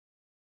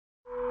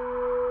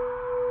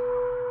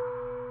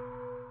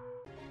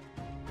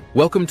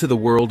Welcome to the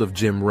world of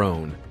Jim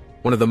Rohn,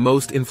 one of the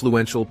most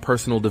influential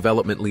personal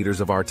development leaders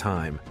of our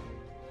time.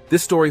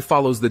 This story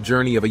follows the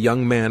journey of a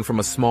young man from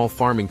a small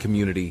farming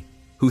community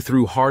who,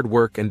 through hard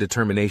work and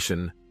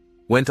determination,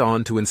 went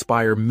on to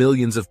inspire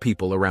millions of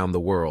people around the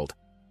world.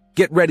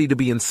 Get ready to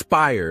be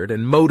inspired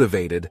and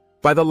motivated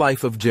by the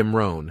life of Jim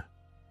Rohn.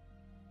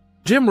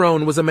 Jim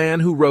Rohn was a man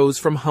who rose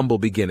from humble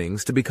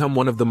beginnings to become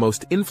one of the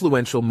most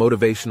influential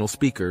motivational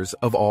speakers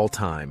of all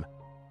time.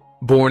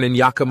 Born in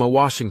Yakima,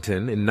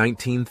 Washington in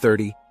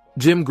 1930,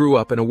 Jim grew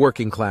up in a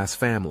working-class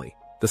family,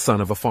 the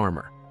son of a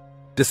farmer.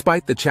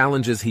 Despite the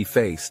challenges he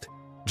faced,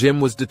 Jim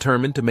was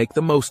determined to make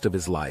the most of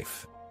his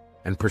life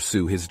and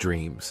pursue his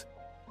dreams.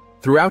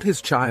 Throughout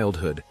his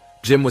childhood,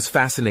 Jim was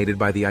fascinated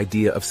by the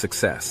idea of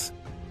success.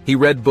 He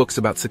read books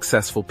about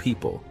successful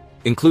people,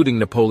 including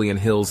Napoleon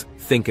Hill's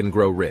Think and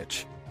Grow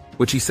Rich,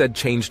 which he said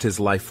changed his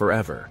life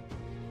forever.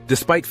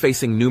 Despite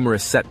facing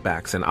numerous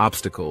setbacks and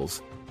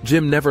obstacles,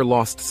 Jim never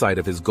lost sight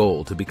of his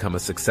goal to become a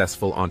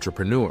successful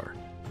entrepreneur.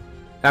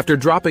 After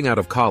dropping out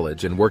of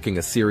college and working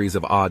a series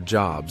of odd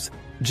jobs,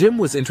 Jim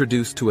was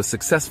introduced to a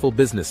successful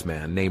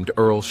businessman named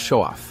Earl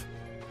Shoaff.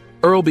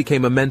 Earl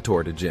became a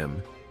mentor to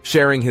Jim,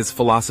 sharing his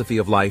philosophy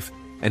of life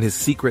and his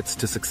secrets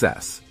to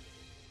success.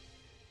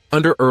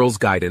 Under Earl's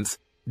guidance,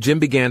 Jim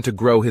began to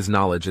grow his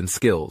knowledge and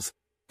skills,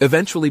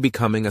 eventually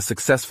becoming a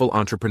successful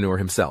entrepreneur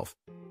himself.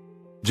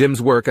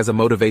 Jim's work as a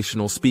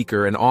motivational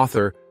speaker and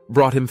author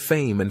brought him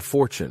fame and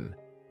fortune,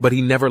 but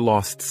he never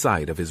lost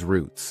sight of his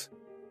roots.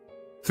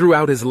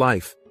 Throughout his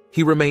life,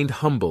 he remained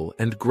humble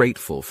and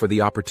grateful for the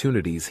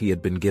opportunities he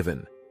had been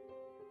given.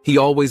 He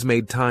always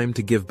made time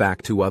to give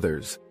back to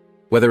others,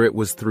 whether it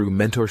was through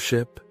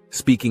mentorship,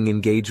 speaking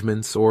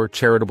engagements, or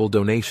charitable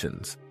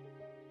donations.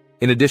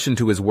 In addition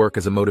to his work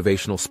as a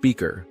motivational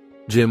speaker,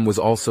 Jim was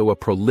also a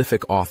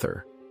prolific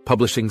author,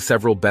 publishing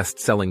several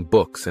best-selling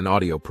books and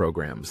audio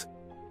programs.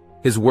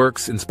 His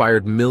works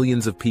inspired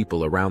millions of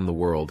people around the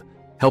world,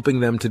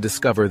 helping them to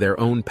discover their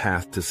own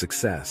path to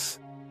success.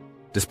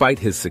 Despite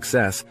his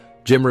success,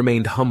 Jim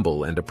remained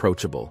humble and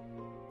approachable.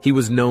 He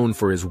was known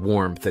for his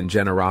warmth and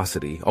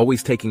generosity,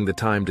 always taking the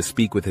time to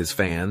speak with his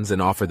fans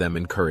and offer them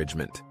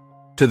encouragement.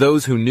 To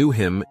those who knew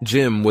him,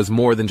 Jim was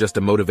more than just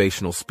a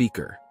motivational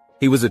speaker.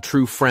 He was a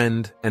true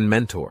friend and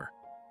mentor.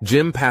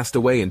 Jim passed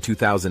away in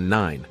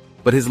 2009,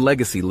 but his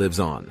legacy lives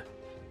on.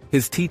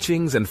 His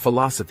teachings and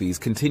philosophies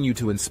continue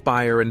to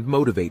inspire and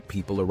motivate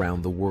people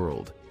around the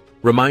world,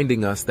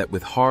 reminding us that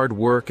with hard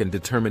work and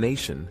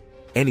determination,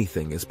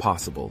 anything is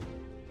possible.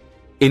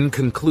 In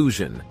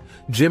conclusion,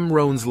 Jim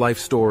Rohn's life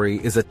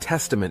story is a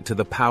testament to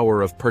the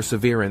power of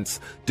perseverance,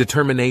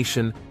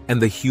 determination,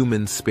 and the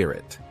human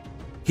spirit.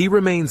 He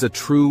remains a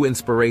true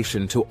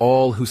inspiration to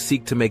all who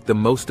seek to make the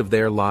most of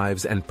their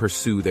lives and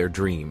pursue their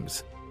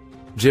dreams.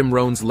 Jim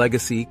Rohn's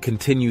legacy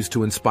continues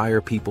to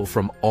inspire people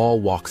from all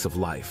walks of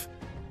life.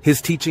 His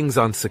teachings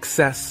on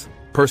success,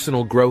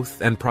 personal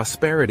growth, and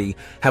prosperity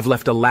have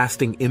left a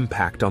lasting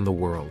impact on the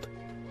world.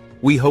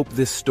 We hope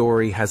this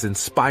story has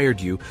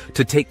inspired you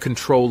to take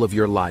control of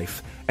your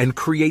life and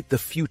create the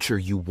future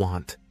you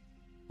want.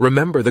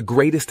 Remember, the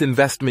greatest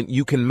investment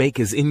you can make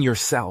is in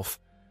yourself.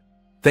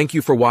 Thank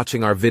you for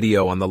watching our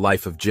video on the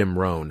life of Jim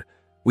Rohn.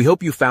 We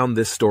hope you found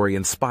this story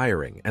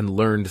inspiring and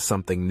learned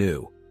something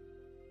new.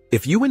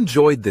 If you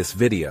enjoyed this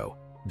video,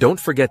 don't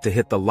forget to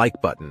hit the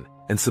like button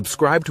and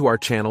subscribe to our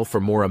channel for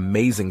more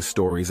amazing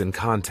stories and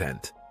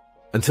content.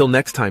 Until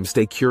next time,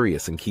 stay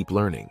curious and keep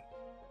learning.